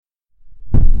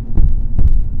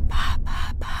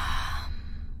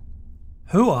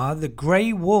Who are the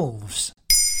Grey Wolves?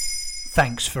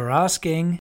 Thanks for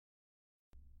asking.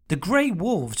 The Grey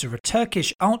Wolves are a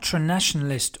Turkish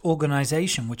ultra-nationalist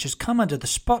organisation which has come under the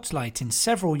spotlight in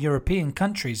several European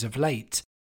countries of late.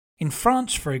 In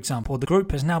France, for example, the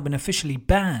group has now been officially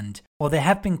banned, while there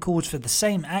have been calls for the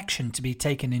same action to be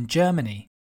taken in Germany.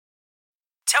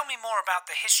 Tell me more about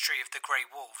the history of the Grey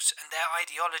Wolves and their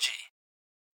ideology.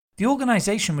 The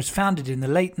organisation was founded in the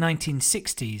late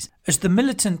 1960s as the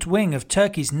militant wing of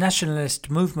Turkey's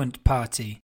Nationalist Movement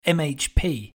Party,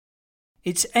 MHP.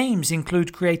 Its aims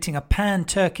include creating a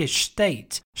pan-Turkish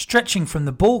state stretching from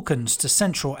the Balkans to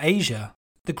Central Asia.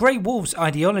 The Grey Wolves'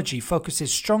 ideology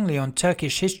focuses strongly on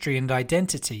Turkish history and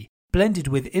identity, blended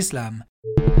with Islam.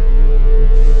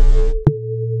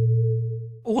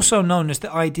 Also known as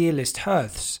the Idealist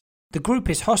Hearths, the group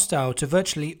is hostile to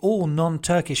virtually all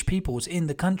non-Turkish peoples in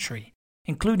the country,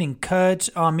 including Kurds,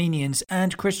 Armenians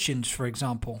and Christians, for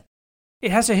example.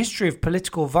 It has a history of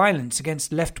political violence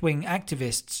against left-wing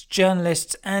activists,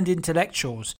 journalists and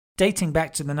intellectuals, dating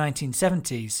back to the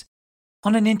 1970s.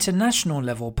 On an international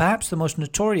level, perhaps the most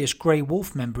notorious Grey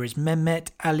Wolf member is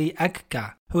Mehmet Ali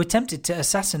Agca, who attempted to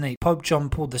assassinate Pope John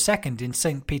Paul II in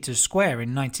St. Peter's Square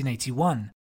in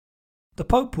 1981. The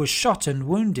Pope was shot and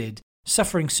wounded,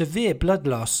 suffering severe blood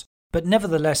loss, but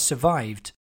nevertheless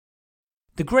survived.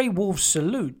 The Grey Wolves'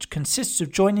 salute consists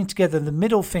of joining together the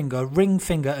middle finger, ring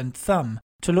finger and thumb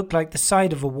to look like the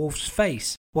side of a wolf's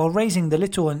face, while raising the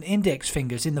little and index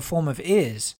fingers in the form of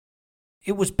ears.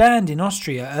 It was banned in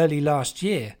Austria early last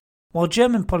year, while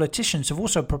German politicians have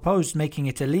also proposed making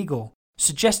it illegal,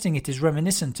 suggesting it is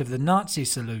reminiscent of the Nazi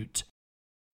salute.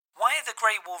 Why are the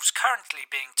Grey Wolves currently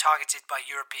being targeted by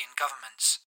European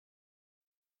governments?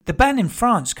 The ban in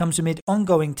France comes amid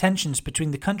ongoing tensions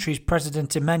between the country's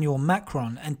President Emmanuel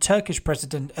Macron and Turkish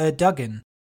President Erdogan.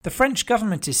 The French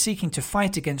government is seeking to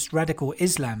fight against radical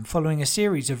Islam following a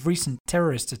series of recent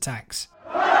terrorist attacks.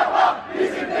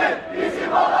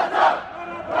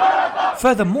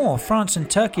 Furthermore, France and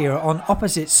Turkey are on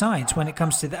opposite sides when it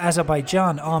comes to the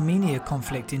Azerbaijan-Armenia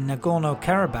conflict in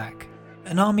Nagorno-Karabakh.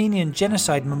 An Armenian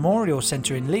genocide memorial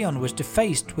centre in Lyon was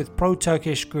defaced with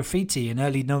pro-Turkish graffiti in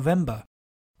early November.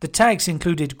 The tags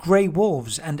included Grey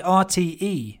Wolves and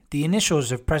RTE, the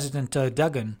initials of President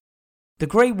Erdogan. The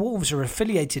Grey Wolves are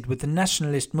affiliated with the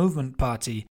Nationalist Movement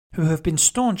Party, who have been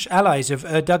staunch allies of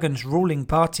Erdogan's ruling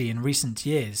party in recent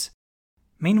years.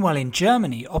 Meanwhile, in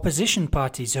Germany, opposition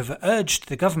parties have urged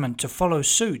the government to follow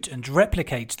suit and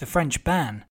replicate the French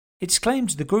ban. It's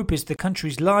claimed the group is the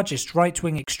country's largest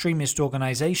right-wing extremist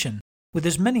organisation, with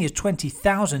as many as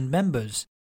 20,000 members.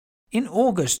 In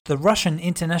August, the Russian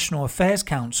International Affairs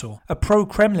Council, a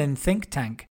pro-Kremlin think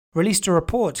tank, released a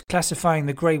report classifying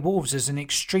the Grey Wolves as an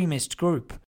extremist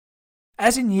group.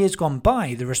 As in years gone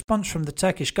by, the response from the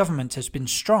Turkish government has been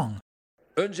strong.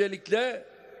 Öncelikle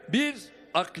bir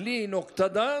akli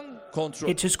noktadan kontrol.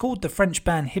 It has called the French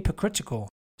ban hypocritical,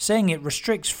 saying it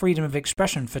restricts freedom of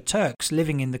expression for Turks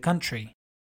living in the country.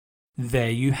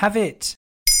 There you have it.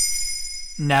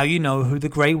 Now you know who the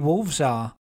Grey Wolves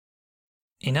are.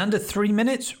 In under 3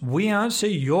 minutes, we answer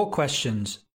your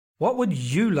questions. What would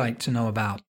you like to know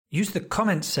about? Use the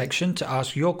comments section to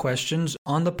ask your questions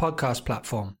on the podcast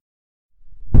platform.